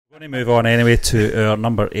We're going to move on anyway to our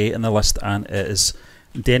number 8 in the list, and it is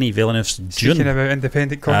Denis Villeneuve's Dune. Speaking about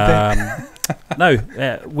independent content. Now,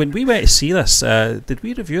 when we went to see this, did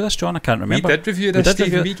we review this, John? I can't remember. We did review this,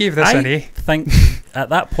 Steve. We gave this an A. I think at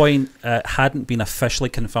that point it hadn't been officially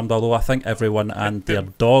confirmed, although I think everyone and their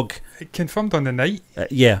dog... It confirmed on the night.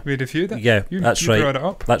 Yeah. We reviewed it. Yeah, that's right. You brought it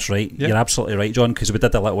up. That's right. Yeah. You're absolutely right, John, because we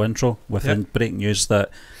did a little intro with breaking news that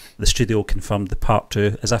the studio confirmed the part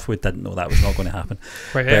 2, as if we didn't know that was not going to happen.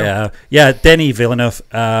 Yeah, Denis Villeneuve,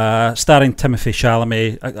 starring Timothée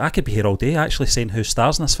Chalamet. I could be here all day actually saying who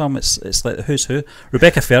stars in this film. It's like who's who.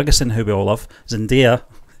 Rebecca Ferguson, who we all love. Zendaya,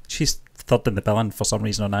 she's third in the billing for some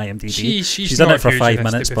reason on IMDb. She's in it for 5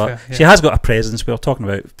 minutes, but she has got a presence. We were talking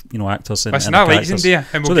about actors and listen, I like Zendaya,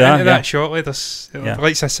 and we'll get into that shortly. There's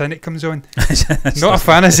Lights of Cynic comes on. Not a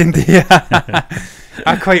fan of Zendaya.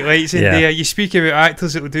 I quite like Zendaya. You speak about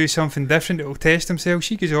actors that will do something different, that will test themselves.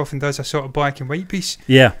 She goes off and does a sort of black and white piece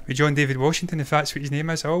with John David Washington, if that's what his name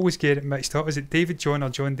is. I always get it mixed up. Is it David John or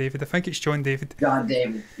John David? I think it's John David. John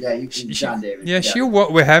David. Yeah, you can John David. Yeah, she'll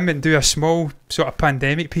work with him and do a small sort of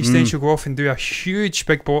pandemic piece, then she'll go off and do a huge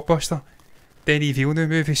big blockbuster Denis Villeneuve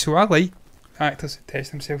movie. So I like actors that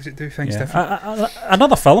test themselves, that do things different.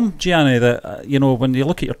 Another film, Gianni, that when you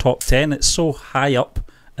look at your top 10, it's so high up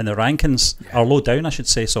in the rankings, or low down I should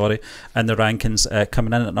say, sorry, in the rankings,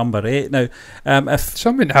 coming in at number 8 now. If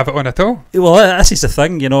some wouldn't have it on at all. Well, this is the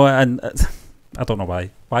thing, and I don't know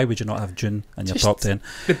why would you not have Dune in your top 10?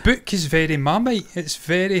 The book is very Marmite. It's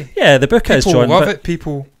very, the book is, John, people love it.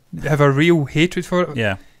 People have a real hatred for it.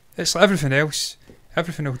 Yeah, it's like everything else.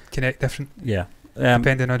 Everything will connect different,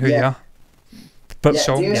 depending on who you are. But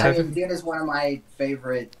Dune is one of my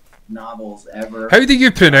favorite novels ever. How do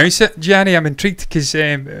you pronounce it, Gianni? I'm intrigued because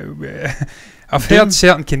I've heard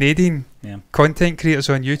certain Canadian content creators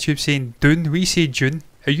on YouTube saying Dune. We say Dune.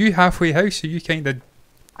 Are you halfway house? Are you kind of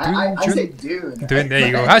I say Dune. Dune, there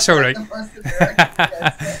you go. That's all right.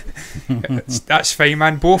 That's fine,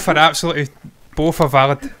 man. Both are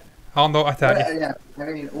valid. I'll not attack you. Yeah. I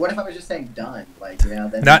mean, what if I was just saying done? Like, then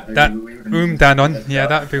dan on. Yeah,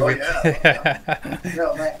 that'd be weird.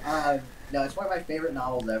 No, it's one of my favorite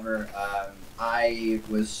novels ever. I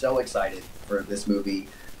was so excited for this movie.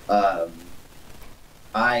 I'll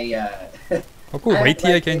go right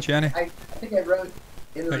here again, Gianni. I think I wrote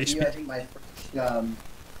in the review, I think my first,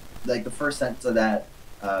 the first sentence of that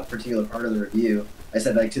particular part of the review, I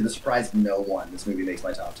said, to the surprise of no one, this movie makes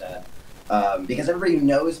my top 10. Because everybody who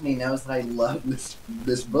knows me knows that I love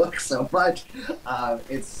this book so much. I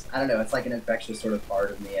don't know, it's like an infectious sort of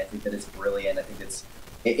part of me. I think that it's brilliant. I think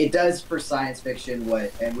it does for science fiction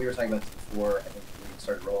and we were talking about this before, I think when we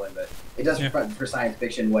started rolling, but it does for science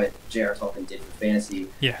fiction what J.R. Tolkien did for fantasy.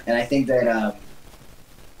 Yeah. And I think that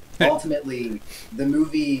ultimately the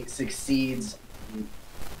movie succeeds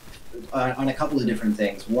on a couple of different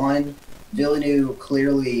things. One, Villeneuve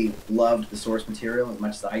clearly loved the source material as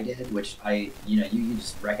much as I did, which you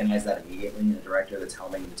just recognize that immediately in a director that's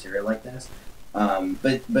helming material like this.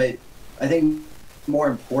 But I think more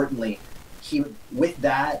importantly, he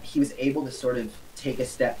was able to sort of take a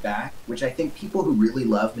step back, which I think people who really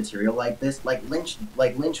love material like this, like Lynch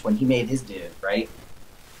when he made his Dune, right?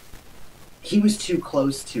 He was too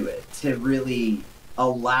close to it to really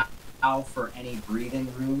allow for any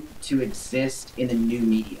breathing room to exist in a new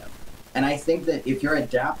medium. And I think that if you're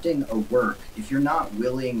adapting a work, if you're not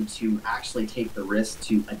willing to actually take the risk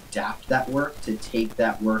to adapt that work, to take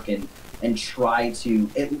that work and try to,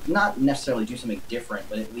 not necessarily do something different,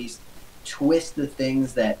 but at least twist the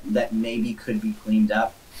things that maybe could be cleaned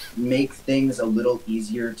up, make things a little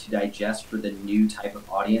easier to digest for the new type of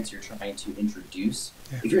audience you're trying to introduce.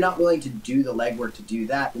 Yeah. If you're not willing to do the legwork to do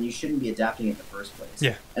that, then you shouldn't be adapting it in the first place.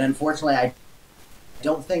 Yeah. And unfortunately, I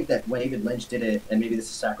don't think that when David Lynch did it, and maybe this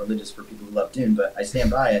is sacrilegious for people who love Dune, but I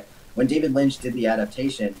stand by it, when David Lynch did the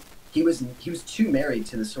adaptation, he was too married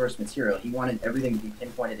to the source material. He wanted everything to be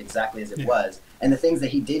pinpointed exactly as it was. And the things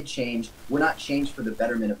that he did change were not changed for the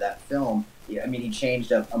betterment of that film. I mean, he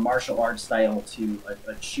changed a martial arts style to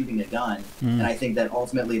a shooting a gun. And I think that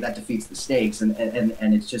ultimately that defeats the stakes, and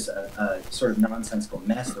it's just a sort of nonsensical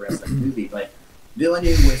mess the rest of the movie. But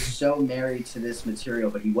Villeneuve was so married to this material,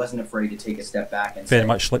 but he wasn't afraid to take a step back and very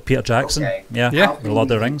much like Peter Jackson. Okay, The Lord of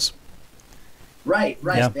the Rings. Right.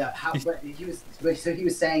 Yeah. He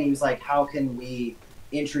was saying, how can we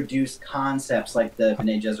introduce concepts like the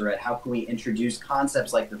Bene Gesserit? How can we introduce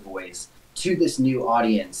concepts like the voice to this new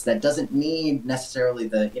audience that doesn't need necessarily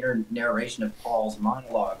the inner narration of Paul's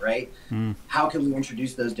monologue, right? How can we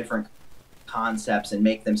introduce those different concepts and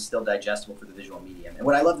make them still digestible for the visual medium? And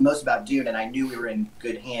what I love the most about Dune, and I knew we were in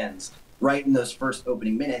good hands right in those first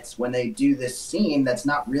opening minutes when they do this scene that's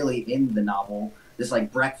not really in the novel, this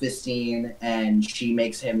like breakfast scene, and she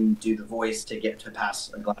makes him do the voice to get to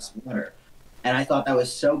pass a glass of water. And I thought that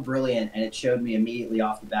was so brilliant, and it showed me immediately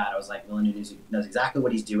off the bat. I was like, Villeneuve knows exactly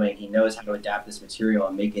what he's doing. He knows how to adapt this material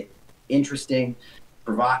and make it interesting,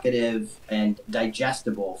 provocative, and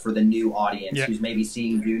digestible for the new audience who's maybe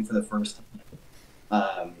seeing Dune for the first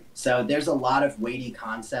time. So there's a lot of weighty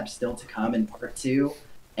concepts still to come in part 2.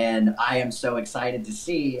 And I am so excited to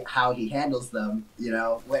see how he handles them. You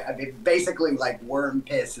know, I mean, basically, like worm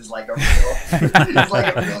piss is like a real, it's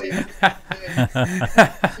like a really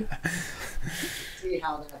see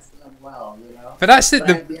how that's done well. You know, but that's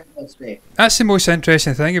that's the most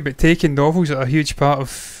interesting thing about taking novels that are a huge part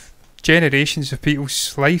of generations of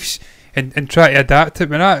people's lives and try to adapt it.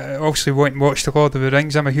 When I obviously went and watched The Lord of the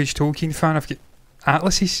Rings, I'm a huge Tolkien fan. I've got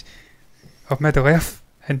atlases of Middle Earth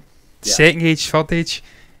and Second Age, Third Age.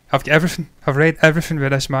 I've got everything. I've read everything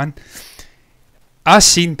with this man. I've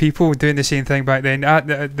seen people doing the same thing back then.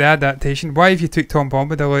 The adaptation. Why have you took Tom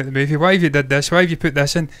Bombadil out of the movie? Why have you did this? Why have you put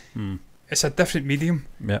this in? It's a different medium.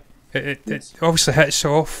 Yeah. It obviously hits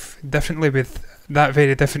off differently with that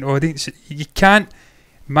very different audience. You can't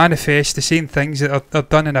manifest the same things that are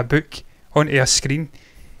done in a book onto a screen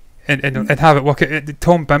and have it work.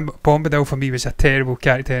 Tom Bombadil for me was a terrible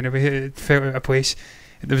character anyway. It felt out of place.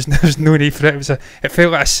 There was no need for it. It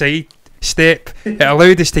felt like a side step. It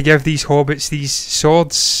allowed us to give these hobbits these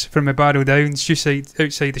swords from the Barrow Downs just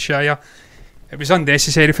outside the Shire. It was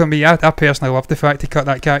unnecessary for me. I personally loved the fact he cut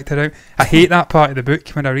that character out. I hate that part of the book.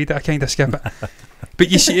 When I read it, I kind of skip it.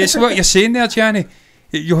 But you see, it's what you're saying there, Gianni.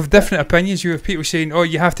 You have different opinions. You have people saying, "Oh,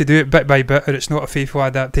 you have to do it bit by bit, or it's not a faithful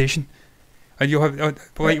adaptation." And you'll have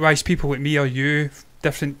likewise people like me or you,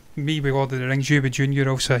 different. Me with Lord of the Rings, you with Dune. You're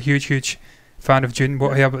also a huge fan of Dune,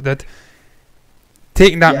 what Herbert did.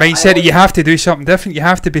 Taking that mindset that you have to do something different, you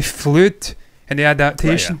have to be fluid in the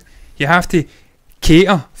adaptation. Right, you have to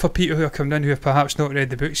cater for people who are coming in who have perhaps not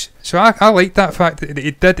read the books. So I like that fact that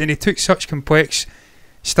he did, and he took such complex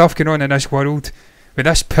stuff going on in this world with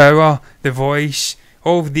this power, the voice,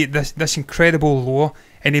 all of this incredible lore,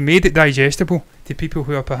 and he made it digestible to people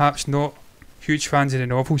who are perhaps not huge fans of the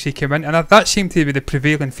novels he came in. And that seemed to be the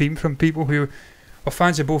prevailing theme from people who were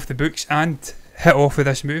fans of both the books and hit off with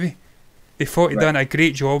this movie. They thought he'd done a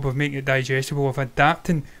great job of making it digestible, of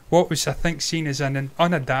adapting what was, I think, seen as an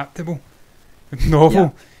unadaptable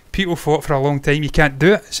novel. People thought for a long time you can't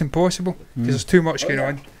do it, it's impossible, because there's too much going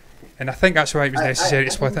on. And I think that's why it was necessary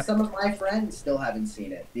to split it. Some of my friends still haven't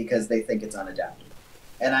seen it because they think it's unadaptable.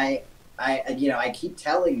 And I keep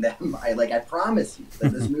telling them, I promise you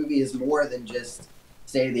that this movie is more than just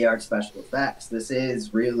state-of-the-art special effects. This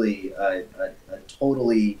is really a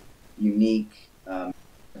totally unique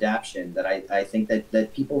adaptation that I think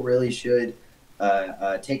that people really should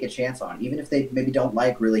take a chance on. Even if they maybe don't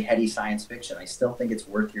like really heady science fiction, I still think it's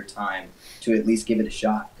worth your time to at least give it a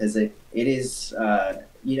shot, because it is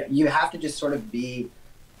you have to just sort of be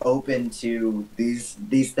open to these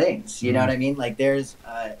things. You know what I mean? Like there's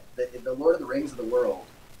the Lord of the Rings of the world,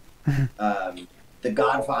 the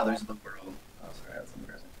Godfathers of the world. Oh, sorry, that's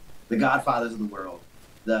embarrassing. The Godfathers of the world,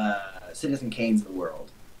 the Citizen Kanes of the world,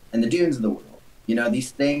 and the Dunes of the world. You know,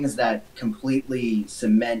 these things that completely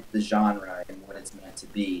cement the genre and what it's meant to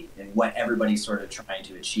be and what everybody's sort of trying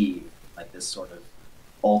to achieve, like this sort of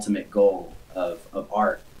ultimate goal of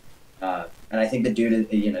art. And I think that Dune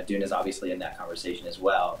is obviously in that conversation as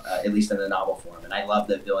well, at least in the novel form. And I love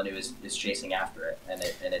that Villeneuve is chasing after it, and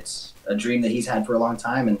it's a dream that he's had for a long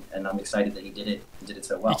time, and I'm excited that he did it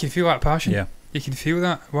so well. You can feel that passion. Yeah, you can feel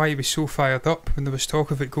that. Why he was so fired up when there was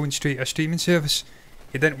talk of it going straight to a streaming service.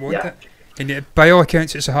 He didn't want it. And by all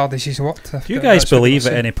accounts, it's the hardest he's worked. Do you guys believe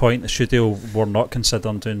at any point the studio were not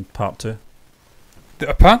considering doing part 2?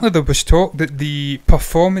 Apparently there was talk that the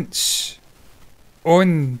performance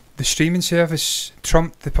on the streaming service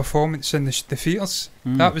trumped the performance in the theatres.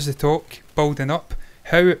 That was the talk building up.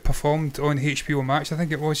 How it performed on HBO Max, I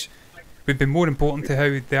think it was, would be more important to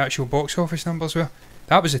how the actual box office numbers were.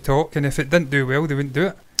 That was the talk, and if it didn't do well, they wouldn't do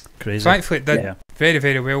it. Crazy. Thankfully it did very,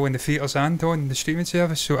 very well in the theatres and on the streaming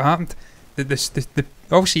service, so it happened.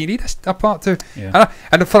 Obviously you need a part 2.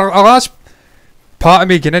 And for a large part of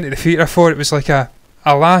me getting into the theatre, I thought it was like a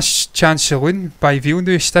last chance saloon by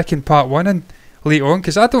Villeneuve sticking part 1 in late on,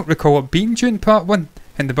 because I don't recall it being Dune part 1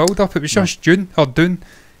 in the build up. It was just Dune.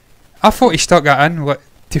 I thought he stuck that in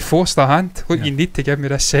to force the hand. Look, you need to give me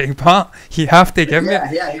this second part. You have to give me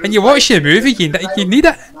it. And you watch the movie, you need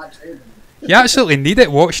it. You absolutely need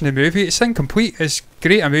it watching the movie. It's incomplete. As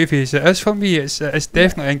great a movie as it is for me, it's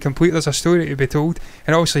definitely incomplete. There's a story to be told.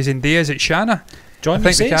 And obviously Zendaya's at Shanna. John,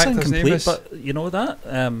 you say it's incomplete, but you know that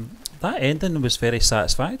that ending was very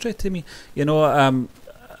satisfactory to me. You know,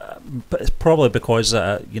 but it's probably because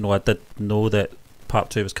you know, I did know that part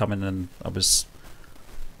 2 was coming, and there was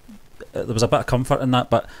a bit of comfort in that.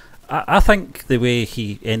 But I think the way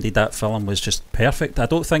he ended that film was just perfect. I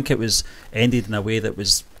don't think it was ended in a way that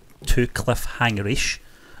was too cliffhanger-ish.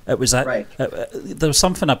 It was that there was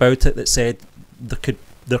something about it that said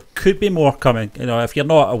there could be more coming. You know, if you're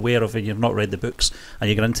not aware of it, you've not read the books, and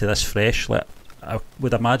you get into this fresh, like I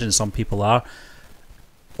would imagine some people are.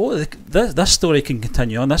 Oh, this story can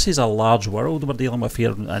continue on. This is a large world we're dealing with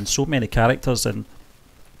here, and so many characters, and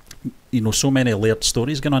you know, so many layered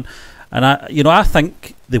stories going on. And I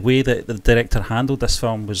think the way that the director handled this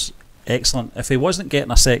film was excellent. If he wasn't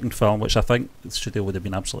getting a second film, which I think the studio would have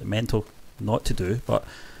been absolutely mental not to do, but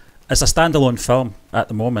as a standalone film at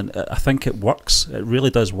the moment, I think it works. It really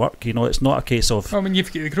does work. You know, it's not a case of... I mean,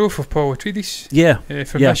 you've got the growth of Paul Atreides. Yeah.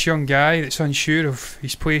 From this young guy that's unsure of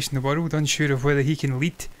his place in the world, unsure of whether he can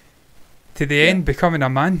lead, to the end becoming a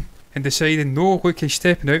man and deciding, no, look, he's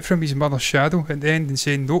stepping out from his mother's shadow at the end and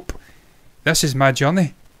saying, nope, this is my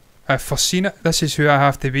journey. I've foreseen it. This is who I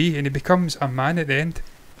have to be. And he becomes a man at the end,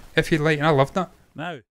 if you like. And I love that. Now...